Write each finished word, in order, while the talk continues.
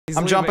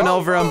I'm jumping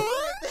over him.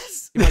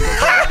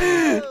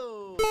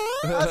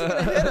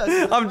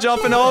 I'm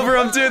jumping over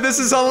him, dude. This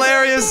is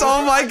hilarious.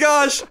 Oh my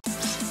gosh.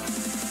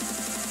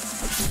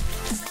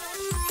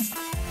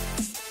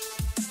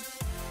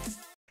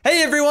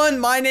 Hey everyone,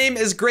 my name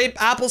is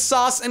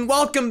Grapeapplesauce and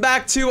welcome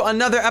back to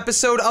another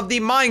episode of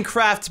the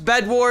Minecraft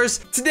Bed Wars.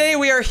 Today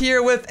we are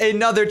here with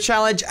another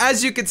challenge.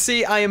 As you can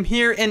see, I am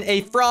here in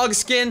a frog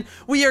skin.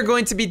 We are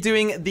going to be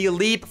doing the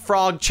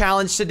leapfrog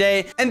challenge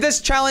today. And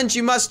this challenge,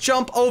 you must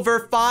jump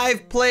over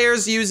 5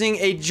 players using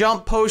a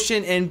jump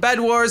potion in Bed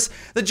Wars.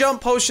 The jump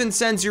potion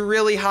sends you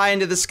really high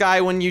into the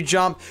sky when you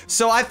jump.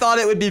 So I thought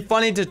it would be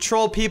funny to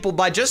troll people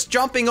by just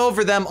jumping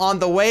over them on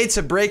the way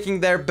to breaking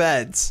their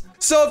beds.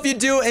 So if you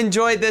do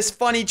enjoy this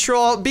funny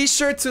troll, be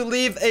sure to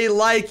leave a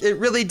like. It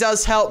really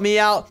does help me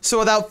out. So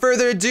without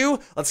further ado,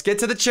 let's get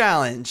to the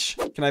challenge.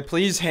 Can I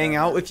please hang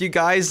out with you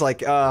guys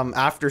like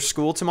after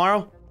school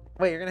tomorrow?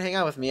 Wait, you're gonna hang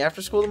out with me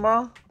after school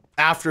tomorrow?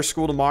 After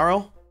school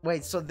tomorrow?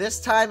 Wait, so this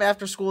time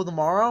after school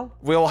tomorrow?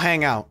 We'll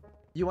hang out.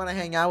 You want to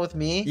hang out with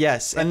me?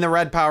 Yes, and the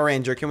Red Power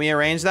Ranger. Can we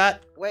arrange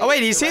that? Wait, oh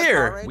wait, he's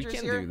here. We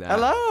can do that.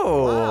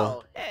 Hello.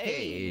 Wow.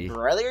 Hey,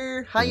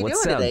 brother, how you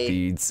what's doing up, today?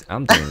 dudes?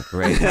 I'm doing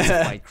great. I was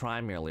fight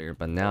crime earlier,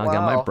 but now I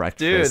got my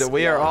breakfast. Dude,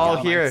 we are all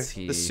here,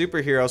 the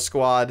superhero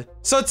squad.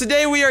 So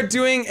today we are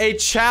doing a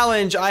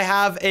challenge. I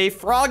have a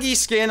froggy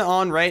skin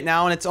on right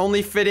now, and it's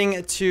only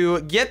fitting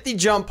to get the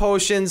jump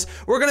potions.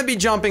 We're gonna be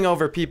jumping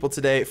over people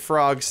today,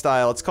 frog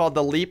style. It's called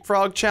the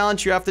leapfrog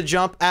challenge. You have to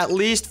jump at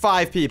least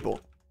 5 people.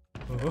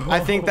 I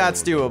think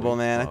that's doable,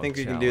 man. I think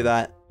we can do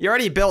that. You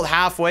already built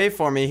halfway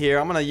for me here.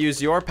 I'm gonna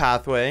use your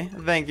pathway.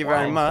 Thank you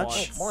very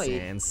much.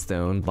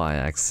 Sandstone by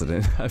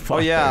accident. Oh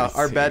yeah,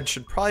 our bed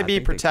should probably be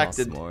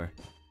protected.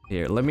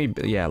 Here, let me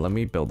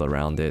build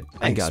around it.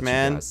 Thanks, I got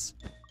man. you guys.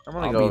 I'm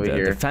gonna I'll go be over the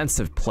here.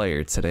 defensive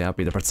player today. I'll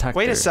be the protector.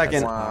 Wait a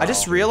second. Wow. I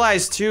just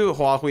realized too,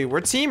 Huawei, we're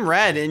Team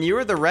Red, and you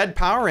were the Red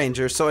Power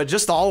Ranger, so it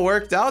just all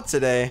worked out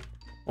today.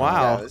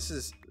 Wow. Yeah, this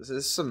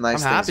is some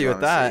nice. I'm happy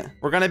with that.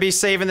 We're gonna be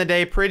saving the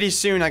day pretty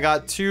soon. I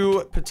got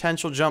 2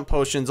 potential jump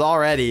potions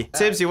already.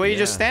 Tibbsy, what are you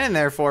just standing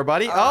there for,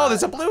 buddy? Oh,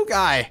 there's a blue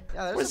guy.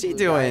 Yeah, What's he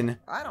doing?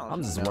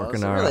 I'm just know.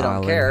 working I our really don't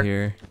island care.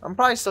 here. I'm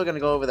probably still gonna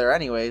go over there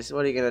anyways.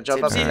 What are you gonna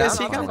jump up Tibbsy, and down? is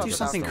he I'll gonna jump do up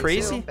something and down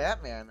crazy? too.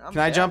 Batman. Can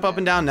I jump up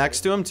and down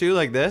next to him too,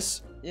 like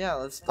this? Yeah,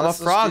 let's. I'm a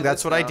frog.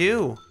 That's what I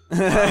do. Wow,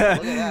 look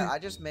at that. I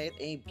just made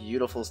a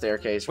beautiful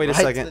staircase. Wait a right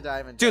to second. the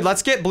diamond Dude,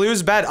 let's get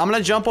Blue's bed. I'm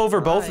gonna jump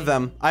over both of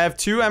them. I have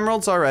 2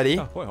 emeralds already.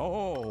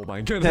 Oh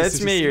my goodness.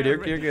 That's me,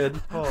 you're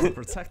good. Oh,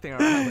 protecting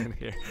our island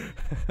here.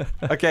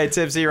 Okay,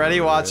 Tibbsy,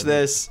 ready? Watch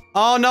this.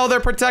 Oh no,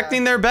 they're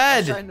protecting their I was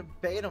bed. trying to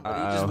bait him, but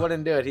he just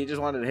wouldn't do it. He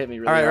just wanted to hit me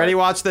really All right, hard. ready?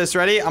 Watch this.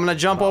 Ready? I'm gonna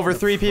jump over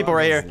 3 people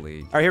right here.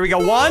 League. All right, here we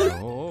go. 1.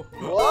 Oh.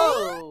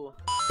 Whoa!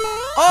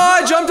 Oh,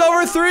 I jumped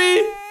over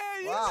 3.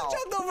 Wow.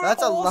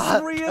 That's a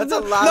lot. That's a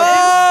lot.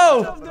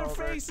 No!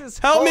 Faces.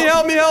 Help me!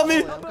 Help me! Help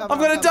me! I'm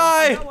gonna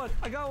die.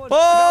 I got one.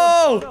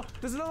 Oh!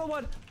 There's another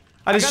one.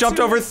 I just jumped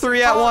over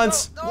 3 at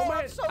once. No,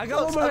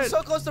 I'm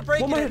so close to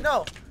breaking it.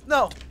 No,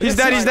 no. He's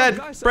dead. He's dead.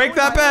 Break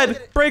that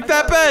bed. Break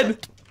that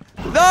bed.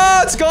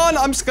 No, it's gone.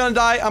 I'm just gonna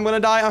die. I'm gonna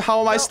die.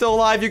 How am I still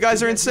alive? You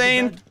guys are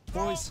insane.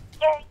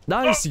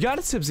 Nice. You got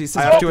it, Tipsy.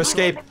 I have to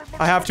escape.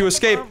 I have to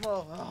escape.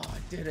 Oh, I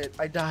did it.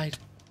 I died.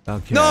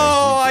 Okay. No,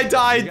 I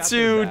died got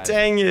too. their bed.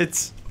 Dang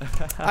it.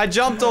 I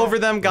jumped over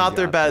them, got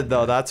their bed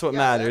though. That's what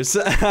matters.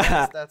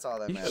 That's all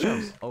that You matters.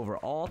 jumped over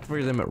all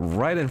 3 of them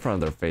right in front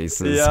of their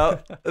faces.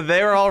 Yep.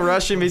 They were all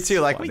rushing me too.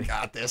 Like, we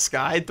got this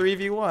guy.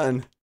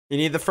 3v1. You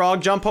need the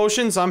frog jump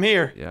potions? I'm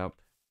here. Yep.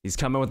 He's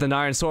coming with an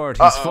iron sword.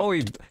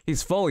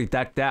 He's fully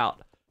decked out.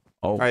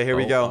 Oh. All right, here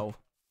we go. Oh.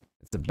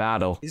 It's a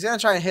battle. He's gonna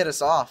try and hit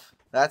us off.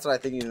 That's what I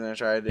think he's gonna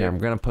try to do. Yeah, I'm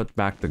gonna put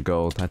back the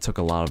gold. I took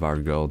a lot of our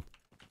gold.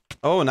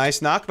 Oh, nice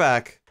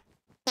knockback.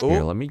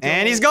 Here, Ooh, let me go.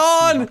 and he's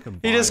gone. Combine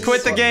He just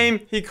quit the some. game.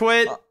 He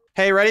quit.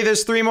 Hey, ready?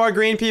 There's 3 more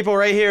green people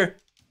right here.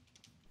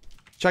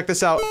 Check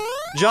this out.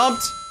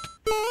 Jumped.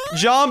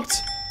 Jumped.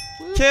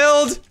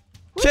 Killed.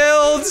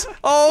 Killed.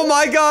 Oh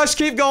my gosh.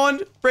 Keep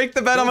going. Break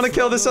the bed. I'm gonna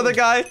kill this other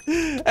guy.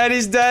 And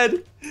he's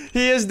dead.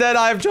 He is dead.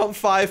 I have jumped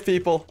 5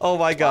 people. Oh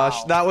my gosh.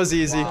 Wow. That was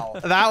easy. Wow.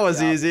 That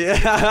was easy.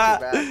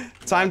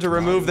 Time to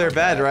remove their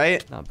bed,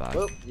 right? Not bad.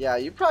 Well, yeah,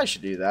 you probably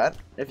should do that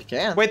if you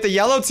can. Wait, the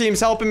yellow team's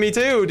helping me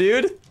too,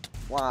 dude.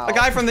 Wow. A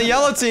guy from the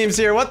yellow team's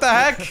here. What the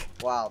heck?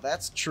 Wow,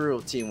 that's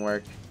true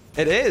teamwork.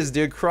 It is,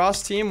 dude.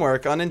 Cross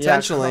teamwork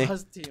unintentionally. Yeah,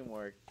 cross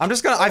teamwork. I'm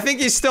just gonna. I think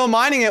he's still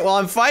mining it while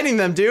I'm fighting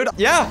them, dude.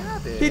 Yeah,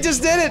 he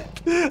just did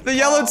it. The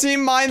yellow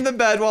team mined the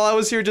bed while I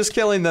was here just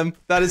killing them.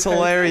 That is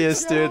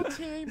hilarious, dude.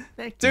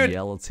 Dude,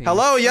 Yellow team.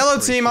 hello, yellow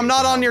Appreciate team. I'm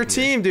not the on help your here.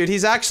 team, dude.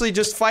 He's actually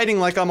just fighting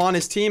like I'm on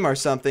his team or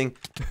something.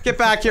 Get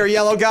back here,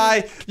 yellow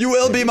guy. You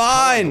will be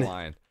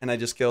mine. And I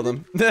just killed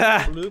him.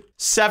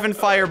 7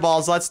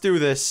 fireballs. Let's do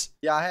this.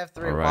 Yeah, I have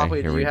 3. All right,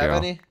 Wait, here do we you have go.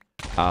 any?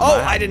 Oh,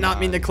 have I did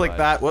not mean to none, click but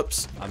that.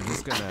 Whoops. I'm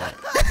just gonna.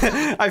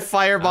 I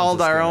fireballed I'm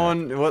just our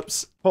gonna- own.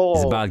 Whoops.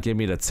 He's about to give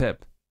me the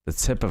tip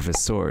of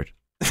his sword.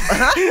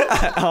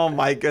 Oh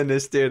my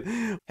goodness, dude.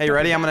 Hey,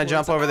 ready? I'm gonna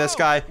jump over this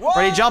guy.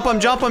 Ready? Jump him,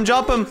 jump him,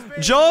 jump him.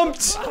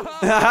 Jumped!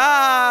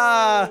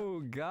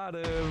 Oh, got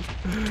him.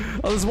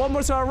 Oh, there's one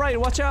more to our right.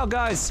 Watch out,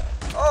 guys.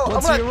 Oh, One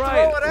I'm to gonna your throw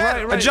right. it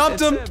at him. Right. I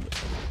jumped him.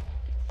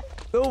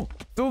 Oh,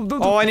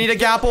 I need a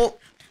gapple.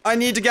 I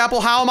need to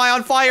gapple. How am I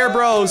on fire,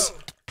 bros?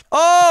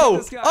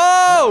 Oh!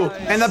 Oh!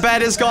 And the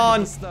bed is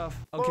gone.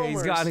 Okay,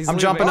 he's gone. He's I'm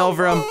jumping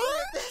over him.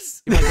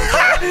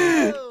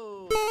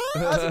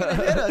 How's he gonna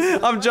hit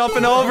us? I'm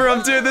jumping over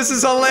him, dude. This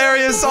is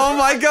hilarious. Oh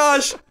my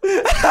gosh.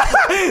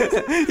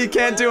 He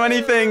can't do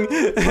anything.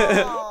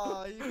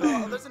 Oh,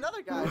 there's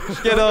another guy.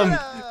 Get him.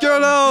 Get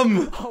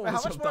him. Oh, Wait, how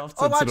much jumped more? off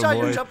Oh, watch to the out,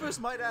 your void. jump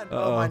boost might end.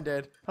 Oh, mine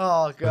did.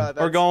 Oh, God.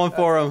 We're going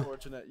for him.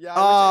 Unfortunate. Yeah,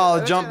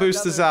 Oh, jump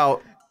boost is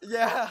out.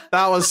 Yeah.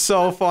 That was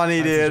so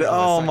funny, dude.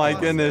 Oh my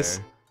Second goodness.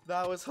 there.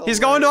 That was hilarious. He's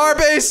going to our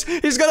base.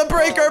 He's gonna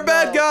break our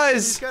bed, no.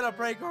 guys. He's gonna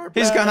break our bed.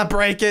 He's gonna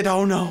break it.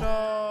 Oh no.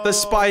 No. The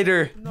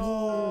spider.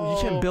 No.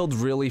 You can build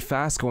really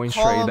fast going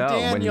Call straight him up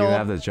when you Daniel,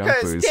 have the jump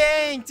 'cause boost.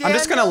 Dang, I'm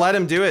just gonna Daniel. let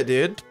him do it,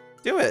 dude.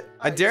 Do it.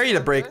 I dare you to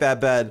break that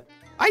bed.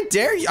 I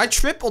dare you. I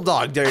triple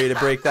dog dare you to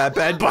break that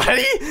bed,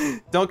 buddy.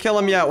 Don't kill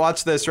him yet.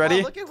 Watch this. Ready?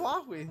 Oh, look at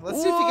Wahui.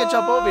 Let's see if he can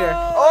jump over here.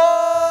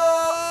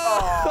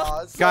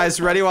 Oh! So Guys,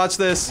 ready? Watch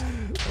this.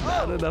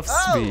 Not enough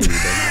Oh. speed.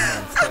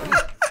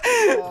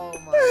 Oh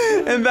my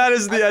God. And that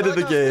is the end of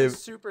the game.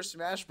 Super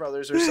Smash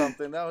Brothers or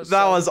something. That was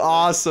That so was cool.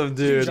 awesome,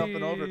 dude.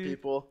 Jumping over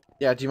people.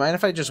 Yeah, do you mind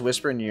if I just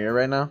whisper in your ear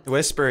right now?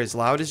 Whisper as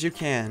loud as you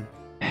can.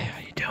 Hey, how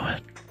you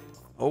doing?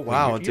 Oh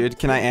wow, dude.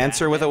 Can I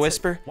answer with a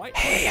whisper? What?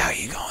 Hey, how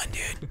you going,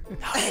 dude?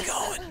 How you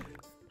going?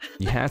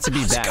 You have to be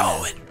How's it Batman.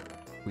 going?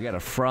 We got a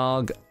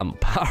frog. I'm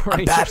Power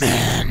Ranger.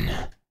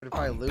 Batman. We'd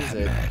probably lose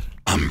it.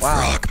 I'm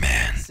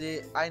Frogman.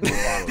 See, I knew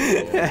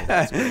that.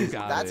 That's crazy.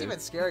 Got That's it. even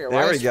scarier. There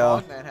Why we does go.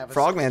 Frogman have a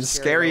Frogman's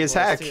super scary as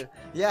voice, heck. too?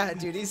 Yeah,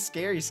 dude, he's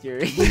scary.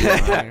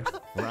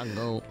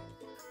 Rango.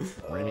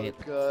 Ribbit.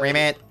 Good.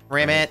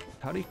 Ribbit.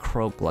 How do you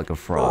croak like a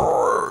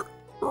frog?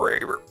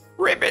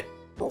 Ribbit.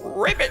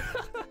 Ribbit.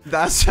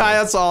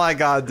 That's all I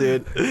got,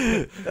 dude.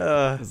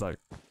 It's like,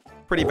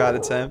 Pretty bad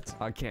attempt.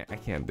 I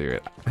can't do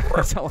it.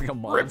 I sound like a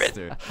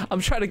monster.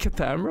 I'm trying to get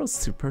the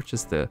emeralds to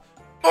purchase the.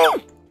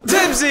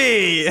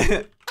 Tipsy!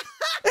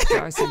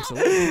 Guy seems a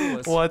little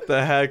clueless. What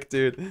the heck,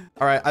 dude?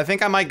 All right, I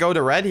think I might go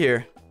to red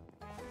here.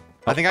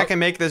 I think I can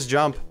make this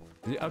jump.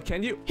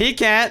 Can you? He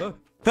can't.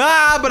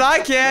 Ah, but I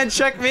can.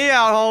 Check me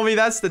out, homie.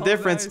 That's the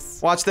difference.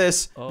 Nice. Watch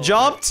this. Oh,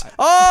 Jumped.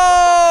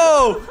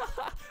 Oh!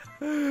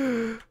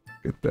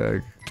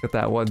 Get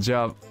that one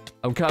jump.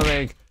 I'm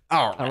coming.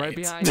 All I'm right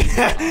behind you.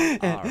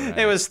 All right.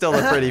 It was still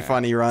a pretty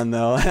funny run,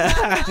 though.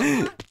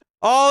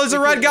 Oh, there's a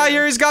red guy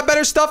here. He's got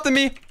better stuff than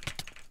me.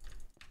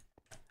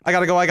 I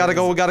gotta go. I gotta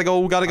go. Gotta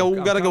go. Gotta go.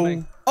 I'm Gotta go.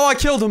 coming. Oh, I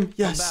killed him. I'm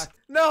Yes. back.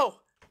 No!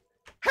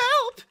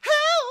 Help!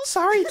 Help!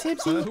 Sorry,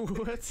 Tipsy.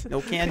 What?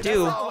 No can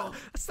do. Oh,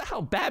 That's not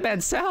how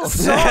Batman sounds.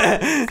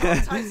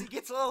 sometimes he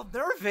gets a little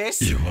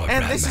nervous,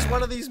 and this is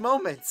one of these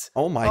moments.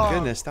 Oh my Oh,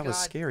 goodness, that was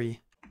God.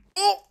 scary.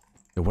 Oh!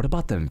 Yo, what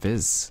about the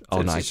invis?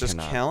 Oh no, I Tipsy's just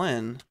cannot.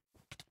 killing.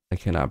 I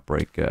cannot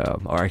break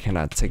or I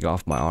cannot take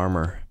off my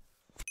armor.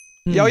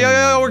 Yo,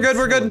 we're good,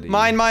 we're good. Utility.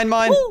 Mine.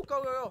 Woo,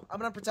 go. I'm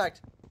gonna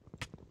protect.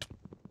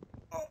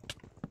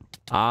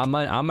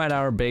 I'm at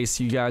our base.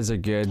 You guys are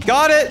good.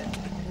 Got it.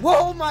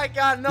 Whoa, my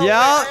God, no.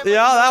 Yeah, way.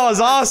 I have that was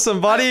hearts. awesome,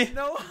 I buddy. have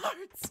no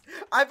hearts.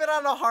 I've been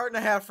on a heart and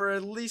a half for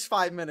at least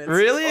 5 minutes.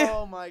 Really?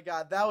 Oh my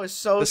God, that was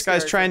so This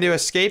guy's scary. trying to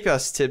escape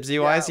us, Tibbsy.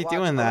 Why is he watch,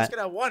 doing I'm that? just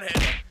gonna one-hit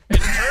him in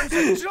terms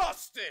of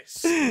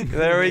justice.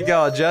 There we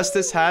go.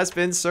 Justice has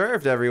been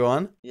served,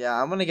 everyone.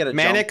 Yeah, I'm gonna get a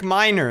Manic jump.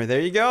 Miner.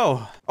 There you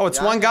go. Oh, it's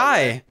Yeah, one I got guy.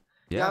 it.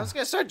 Yeah, I'm just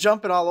gonna start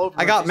jumping all over.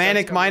 I him if got he starts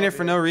Manic coming Miner over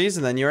for here. no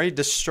reason. Then you already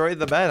destroyed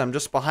the bed. I'm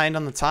just behind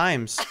on the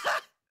times.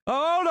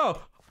 Oh no!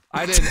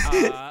 I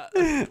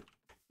didn't.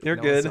 You're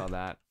no good. One saw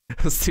that.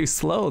 It was too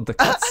slow. The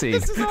cutscene.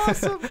 This is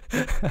awesome.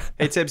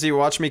 Hey, Tibbsy,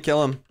 watch me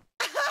kill him.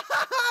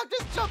 I'm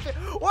just jumping.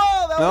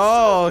 Whoa, that was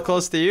Oh,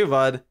 close to you,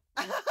 bud.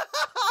 I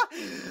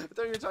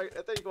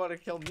thought you wanted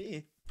to kill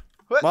me.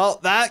 Well,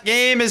 that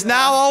game is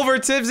now over,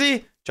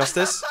 Tibbsy.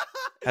 Justice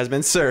has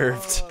been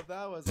served. Oh,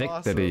 that was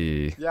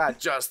Victory. awesome. Yeah,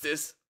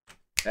 justice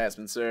has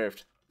been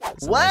served.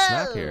 It's a nice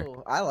map here.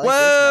 I like Whoa! this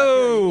map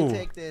here. You can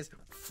take this.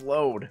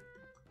 Flowed.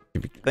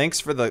 Thanks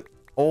for the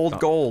old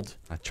gold.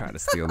 I tried to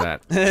steal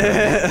that,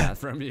 that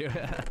from you.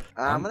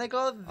 I'm gonna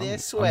go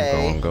this I'm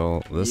way. gonna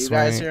go this You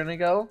guys way. are gonna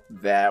go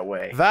that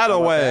way. That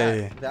How about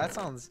away. That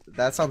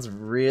sounds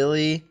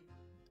really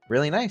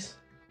nice.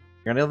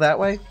 You're gonna go that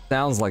way?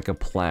 Sounds like a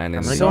plan. I'm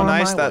It's gonna so go on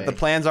nice my that way. the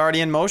plan's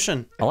already in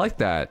motion. I like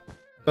that.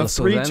 The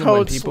So then when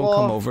three-toed people sloth.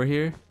 come over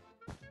here,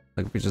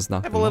 like we just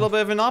knock I have a them little off.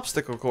 bit of an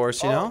obstacle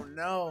course, you know? Oh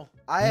no.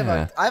 I have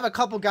Yeah. I have a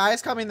couple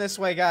guys coming this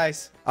way,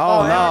 guys.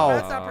 Oh, no.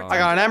 that's not I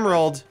got an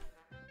emerald.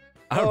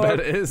 Our bed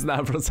is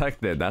not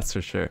protected, that's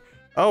for sure.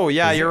 Oh,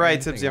 yeah, Is you're there right,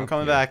 anything Tipsy. I'm up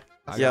coming here? back.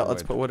 I Yeah, got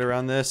let's wood. put wood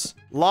around this.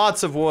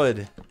 Lots of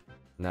wood.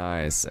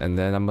 Nice, and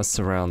then I must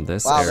surround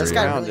this Wow, area. this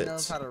guy Around really it.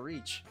 knows how to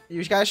reach.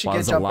 You guys should Wow, get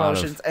there's a jump lot of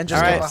potions and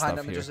just Alright. go behind stuff them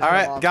and here. just All hit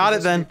them right, off, got it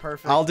because this would then. be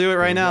perfect. I'll do it right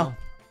There you now. go.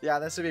 Yeah,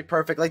 this would be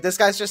perfect. Like, this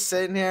guy's just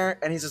sitting here,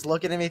 and he's just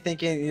looking at me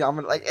thinking, you know, I'm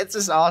like, it's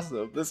just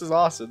awesome. This is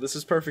awesome. This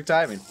is perfect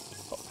timing.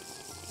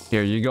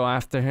 Here, you go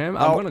after him.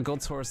 I'm gonna go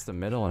towards the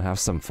middle and have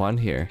some fun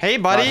here. Hey,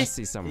 buddy. I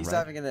see some He's red.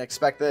 not even gonna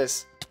expect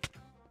this.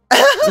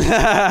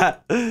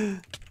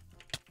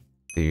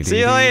 See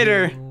you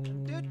later.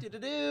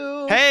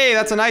 Hey,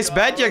 that's a nice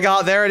bed you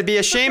got there. It'd be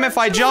a shame if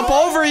I jump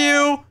over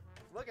you.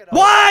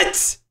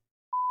 What?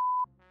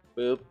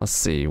 Boop. Let's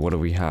see. What do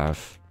we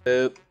have?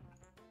 Boop.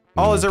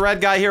 Oh, there's a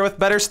red guy here with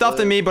better stuff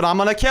than me, but I'm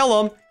gonna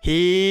kill him.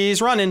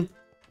 He's running.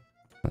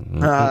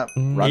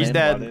 He's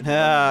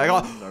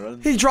dead.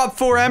 He dropped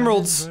 4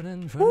 emeralds.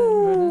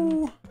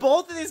 Woo.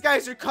 Both of these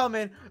guys are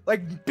coming,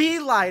 like,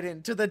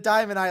 beelining to the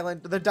Diamond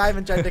Island, the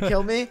Diamond Gen to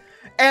kill me.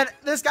 And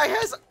this guy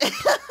has...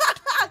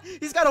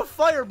 he's got a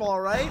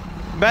fireball, right?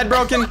 Bed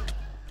broken.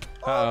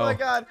 Oh my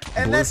god.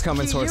 And Blue's then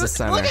coming towards the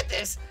center. Look at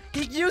this.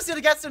 He used it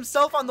against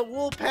himself on the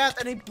wool path,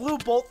 and he blew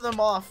both of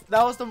them off.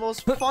 That was the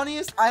most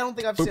funniest. I don't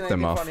think I've seen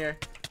anything funnier.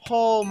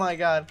 Oh my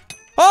god.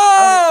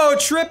 Oh,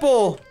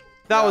 triple.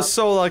 That was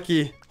so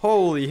lucky.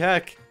 Holy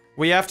heck.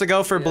 We have to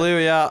go for blue,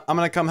 yeah. I'm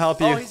gonna come help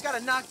you. Oh, he's got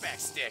a knockback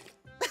stick.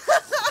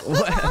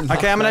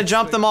 Okay, I'm gonna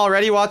jump them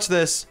already. Watch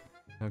this.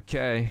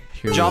 Okay,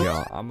 here Jump. we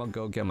go. I'm gonna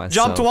go get myself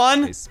Jumped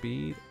 1. a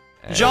speed.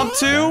 Jump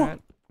 2. That.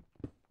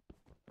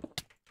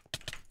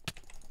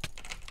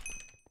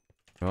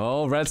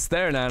 Oh, red's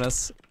there,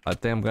 Nanas. I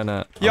think I'm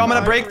gonna... Yo, I'm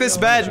gonna break this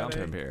bed. Jump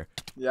him here.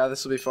 Yeah,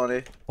 this will be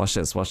funny. Watch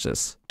this, watch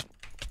this.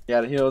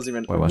 Yeah, he wasn't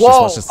even... Wait, watch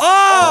Whoa! this, watch this.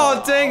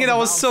 Oh, dang it. I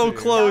was so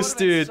close,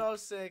 dude. So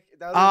sick.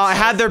 I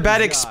had their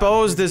bed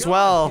exposed as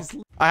well.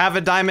 I have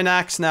a diamond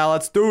axe now.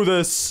 Let's do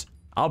this.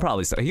 I'll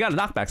probably say he got a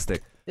knockback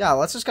stick. Yeah,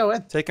 let's just go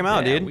in. Take him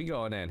out, Yeah, dude. we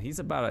going in. He's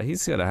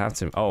gonna have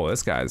to. Oh,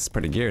 this guy's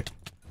pretty geared.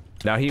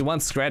 Now he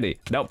wants Screddy.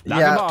 Nope, knock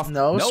him off.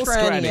 No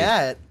Screddy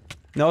yet.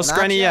 No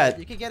Screnny yet.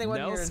 You can get anyone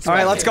here. All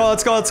right, let's go.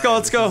 Let's go. Let's go.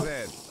 Let's go.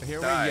 Here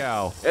we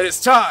go. It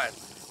is time.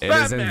 It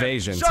is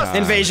invasion time.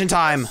 Invasion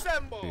time.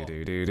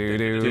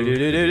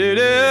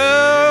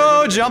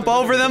 Do-do-do-do-do. Jump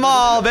over them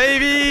all,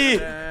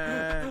 baby.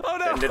 Oh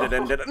no!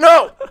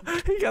 No!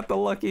 He got the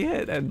lucky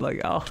hit and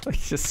like, oh,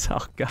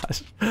 oh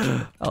gosh,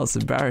 that was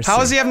embarrassing. How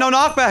does he have no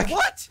knockback?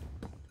 What?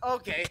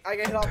 Okay, I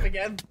get hit off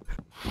again.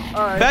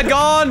 All right. Bed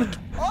gone.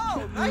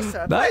 Oh, nice.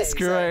 Nice,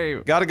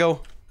 great. Gotta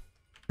go.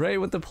 Great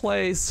with the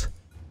plays.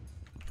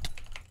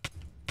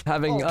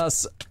 Having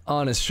us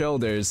on his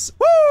shoulders.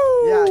 Woo!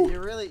 Yeah,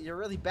 you're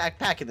really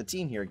backpacking the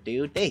team here,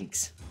 dude.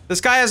 Thanks. This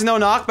guy has no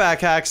knockback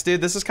hacks,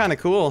 dude. This is kind of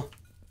cool.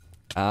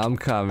 I'm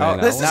coming. Oh,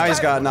 this is now he's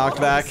got kinda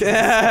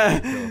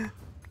knockback.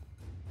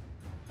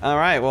 All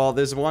right, well,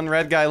 there's one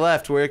red guy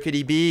left. Where could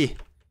he be?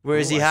 Where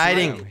is he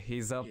hiding?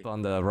 He's up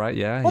on the right,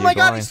 yeah. Oh my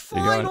god, he's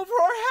flying over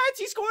our heads.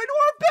 He's going to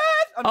our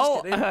bed. I'm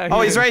just kidding.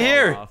 Oh, he's right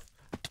here.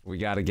 We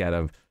gotta get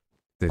him.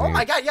 Oh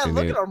my god, yeah,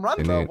 look at him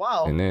run, though.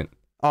 Wow.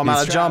 Oh, I'm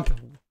out of jump.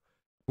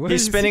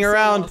 He's spinning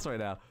around. Right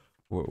now.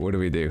 What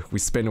do? We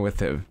spin with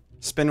him.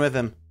 Spin with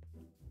him.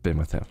 Spin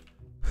with him.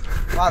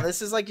 Wow,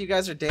 this is like you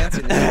guys are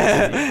dancing.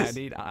 I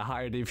need a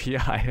higher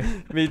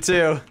DPI. Me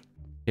too.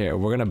 Here,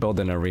 we're gonna build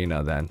an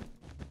arena then.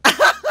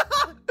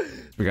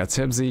 We got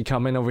Tibsy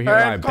coming over here.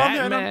 I'm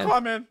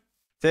coming.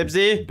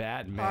 Tipsy.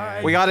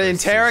 Batman. We gotta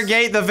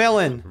interrogate the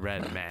villain.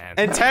 Red Man.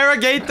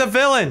 Interrogate the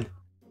villain.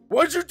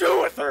 What'd you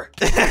do with her?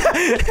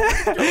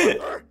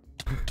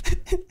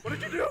 What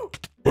did you do?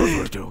 What did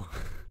you do?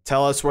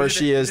 Tell us where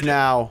she is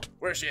now.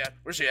 Where's she at?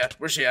 Where's she at?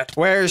 Where's she at?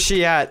 Where is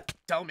she at?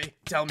 Tell me.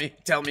 Tell me.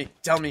 Tell me.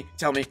 Tell me.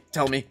 Tell me.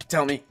 Tell me.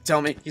 Tell me.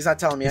 Tell me. He's not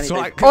telling me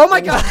anything. Oh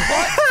my god!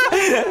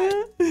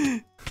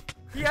 What?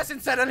 He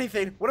hasn't said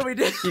anything. What do we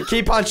do? You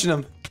keep punching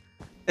him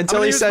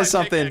until he says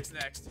something.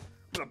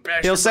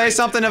 He'll say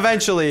something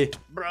eventually.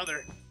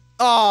 Brother.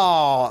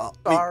 Oh,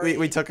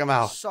 we took him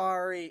out.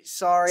 Sorry.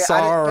 Sorry.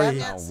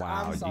 Oh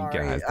wow, I'm sorry. you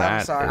guys.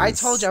 I'm sorry. I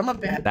told you I'm a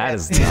bad That man.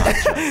 is not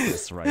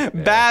justice right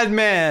there. Bad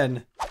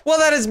man. Well,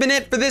 that has been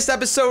it for this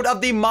episode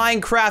of the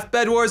Minecraft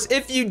Bed Wars.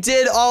 If you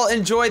did all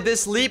enjoy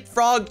this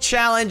leapfrog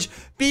challenge,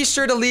 be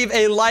sure to leave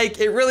a like.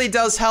 It really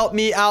does help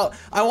me out.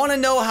 I want to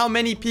know how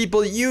many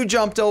people you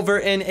jumped over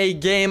in a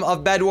game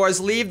of Bed Wars.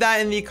 Leave that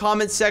in the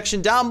comment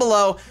section down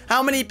below.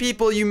 How many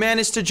people you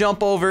managed to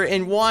jump over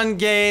in one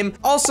game.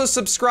 Also,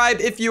 subscribe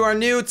if you are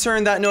new.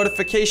 Turn that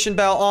notification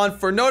bell on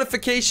for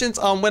notifications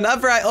on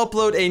whenever I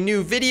upload a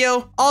new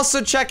video. Also,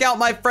 check out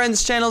my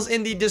friends' channels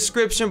in the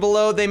description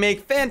below. They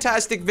make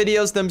fantastic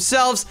videos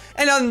themselves.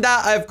 And other than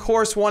that, I of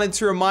course wanted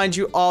to remind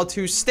you all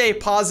to stay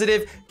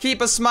positive,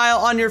 keep a smile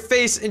on your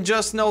face, and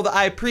just know that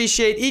I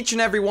appreciate each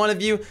and every one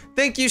of you.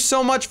 Thank you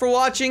so much for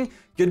watching.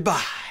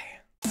 Goodbye.